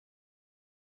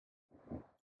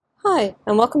Hi,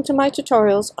 and welcome to my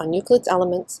tutorials on Euclid's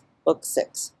Elements, Book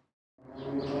 6.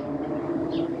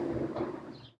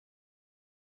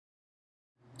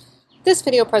 This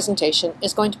video presentation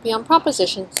is going to be on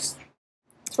proposition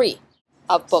 3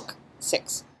 of Book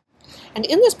 6. And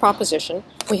in this proposition,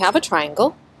 we have a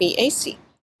triangle, BAC.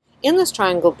 In this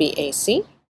triangle BAC,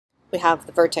 we have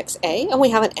the vertex A and we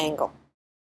have an angle.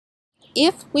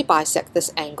 If we bisect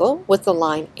this angle with the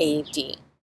line AD,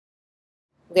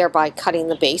 thereby cutting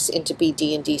the base into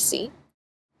BD and DC,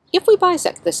 if we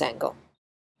bisect this angle,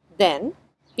 then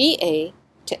BA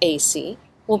to AC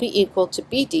will be equal to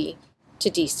BD to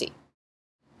DC.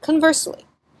 Conversely,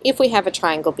 if we have a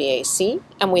triangle BAC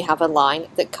and we have a line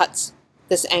that cuts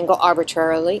this angle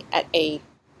arbitrarily at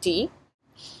AD,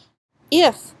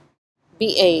 if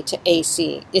BA to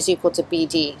AC is equal to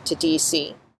BD to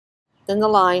DC, then the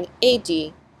line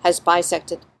AD has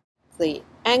bisected the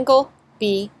angle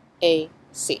BAC.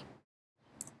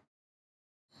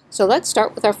 So let's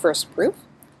start with our first proof.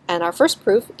 And our first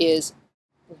proof is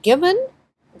given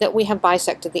that we have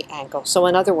bisected the angle. So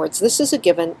in other words, this is a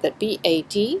given that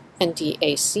BAD and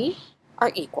DAC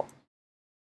are equal.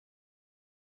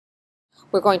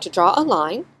 We're going to draw a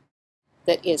line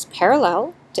that is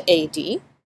parallel to AD,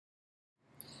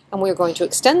 and we're going to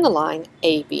extend the line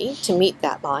AB to meet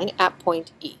that line at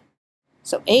point E.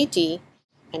 So AD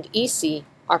and EC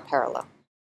are parallel.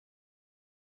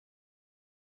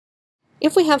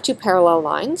 If we have two parallel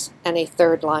lines and a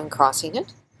third line crossing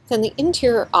it, then the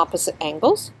interior opposite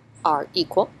angles are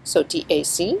equal, so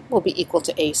DAC will be equal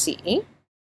to ACE.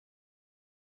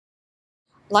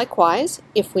 Likewise,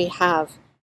 if we have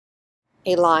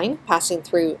a line passing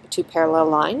through two parallel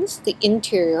lines, the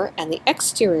interior and the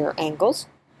exterior angles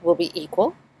will be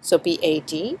equal, so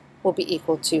BAD will be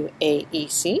equal to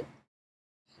AEC.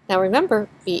 Now remember,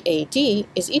 BAD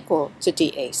is equal to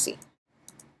DAC.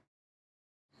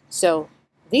 So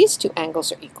these two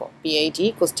angles are equal. BAD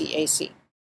equals DAC.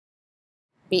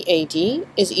 BAD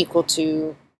is equal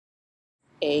to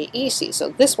AEC.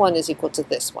 So this one is equal to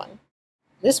this one.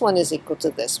 This one is equal to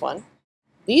this one.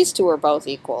 These two are both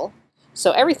equal.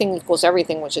 So everything equals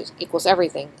everything, which is equals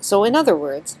everything. So in other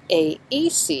words,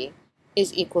 AEC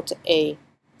is equal to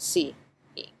ACE.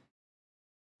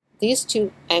 These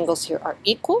two angles here are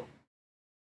equal.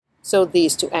 So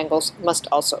these two angles must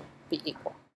also be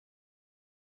equal.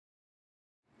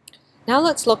 Now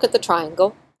let's look at the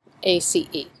triangle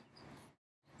ACE.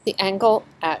 The angle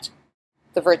at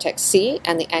the vertex C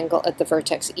and the angle at the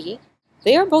vertex E,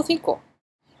 they are both equal.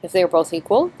 If they are both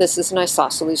equal, this is an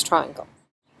isosceles triangle.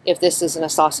 If this is an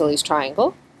isosceles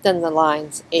triangle, then the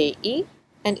lines AE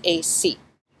and AC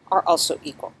are also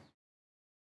equal.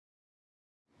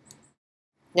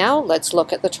 Now let's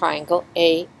look at the triangle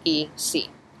AEC.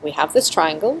 We have this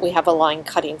triangle, we have a line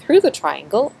cutting through the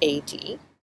triangle AD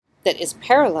that is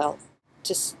parallel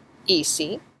to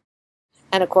EC,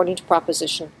 and according to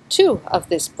proposition 2 of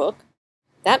this book,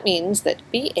 that means that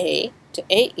BA to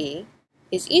AE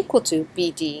is equal to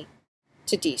BD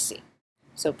to DC.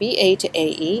 So BA to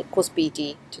AE equals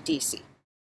BD to DC.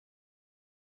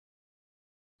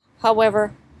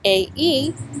 However,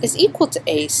 AE is equal to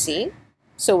AC,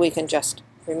 so we can just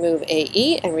remove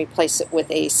AE and replace it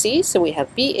with AC, so we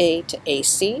have BA to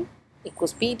AC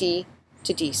equals BD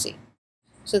to DC.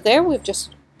 So there we've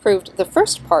just proved the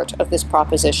first part of this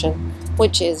proposition,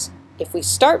 which is if we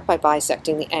start by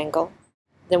bisecting the angle,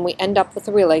 then we end up with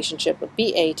a relationship of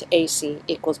BA to AC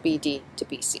equals BD to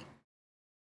BC.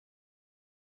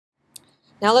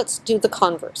 Now let's do the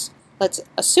converse. Let's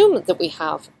assume that we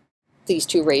have these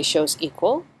two ratios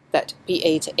equal, that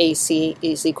BA to AC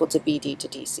is equal to BD to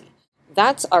DC.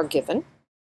 That's our given,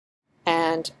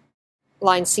 and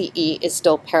line CE is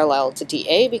still parallel to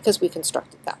DA because we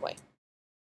construct it that way.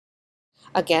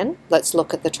 Again, let's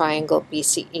look at the triangle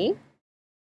BCE.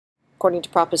 According to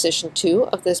proposition 2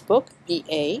 of this book,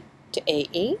 BA to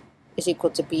AE is equal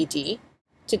to BD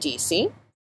to DC.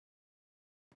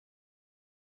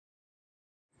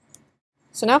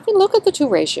 So now if we look at the two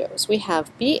ratios, we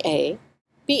have BA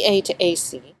to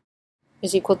AC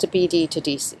is equal to BD to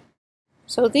DC.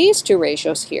 So these two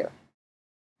ratios here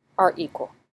are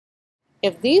equal.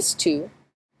 If these two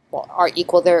are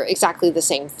equal, they're exactly the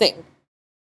same thing,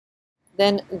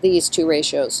 then these two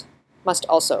ratios must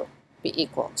also be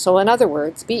equal. So in other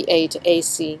words, BA to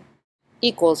AC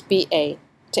equals BA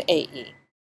to AE.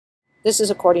 This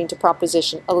is according to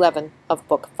proposition 11 of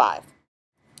book 5.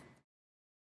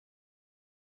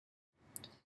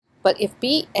 But if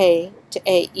BA to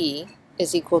AE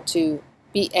is equal to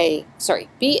BA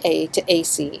to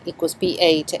AC equals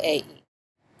BA to AE.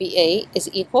 BA is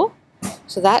equal,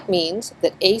 so that means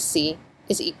that AC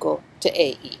is equal to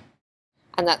AE.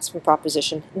 and that's from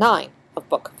proposition 9 of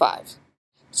book 5.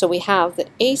 So we have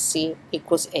that AC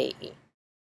equals AE.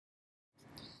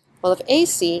 Well, if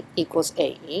AC equals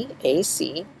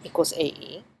AC equals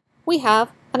AE, we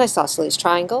have an isosceles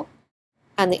triangle,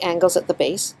 and the angles at the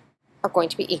base are going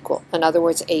to be equal. In other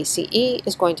words, ACE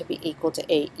is going to be equal to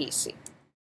AEC.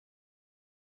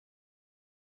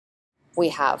 We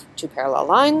have two parallel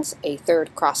lines, a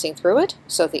third crossing through it,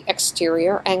 so the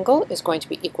exterior angle is going to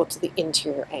be equal to the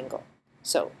interior angle.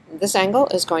 So this angle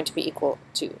is going to be equal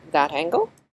to that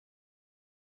angle.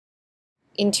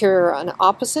 Interior and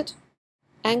opposite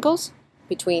angles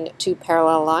between two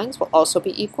parallel lines will also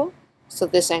be equal, so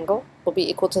this angle will be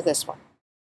equal to this one.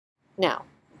 Now,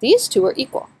 these two are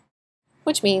equal,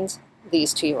 which means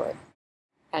these two are,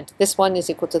 and this one is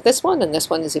equal to this one, and this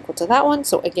one is equal to that one,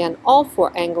 so again, all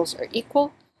four angles are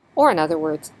equal, or in other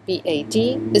words, BAD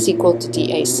is equal to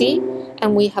DAC,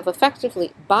 and we have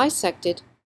effectively bisected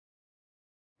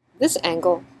this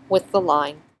angle with the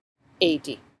line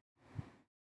AD.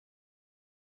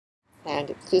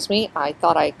 And excuse me, I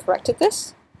thought I corrected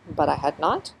this, but I had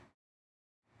not.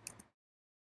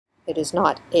 It is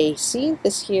not AC,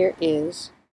 this here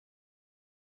is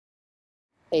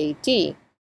AD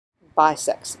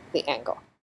bisects the angle.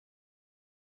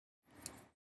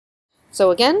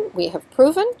 So again, we have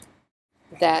proven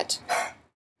that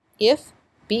if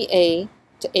BA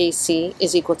to AC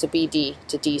is equal to BD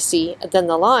to DC, then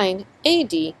the line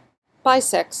AD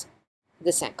bisects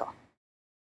this angle.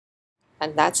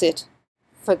 And that's it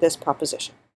for this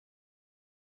proposition.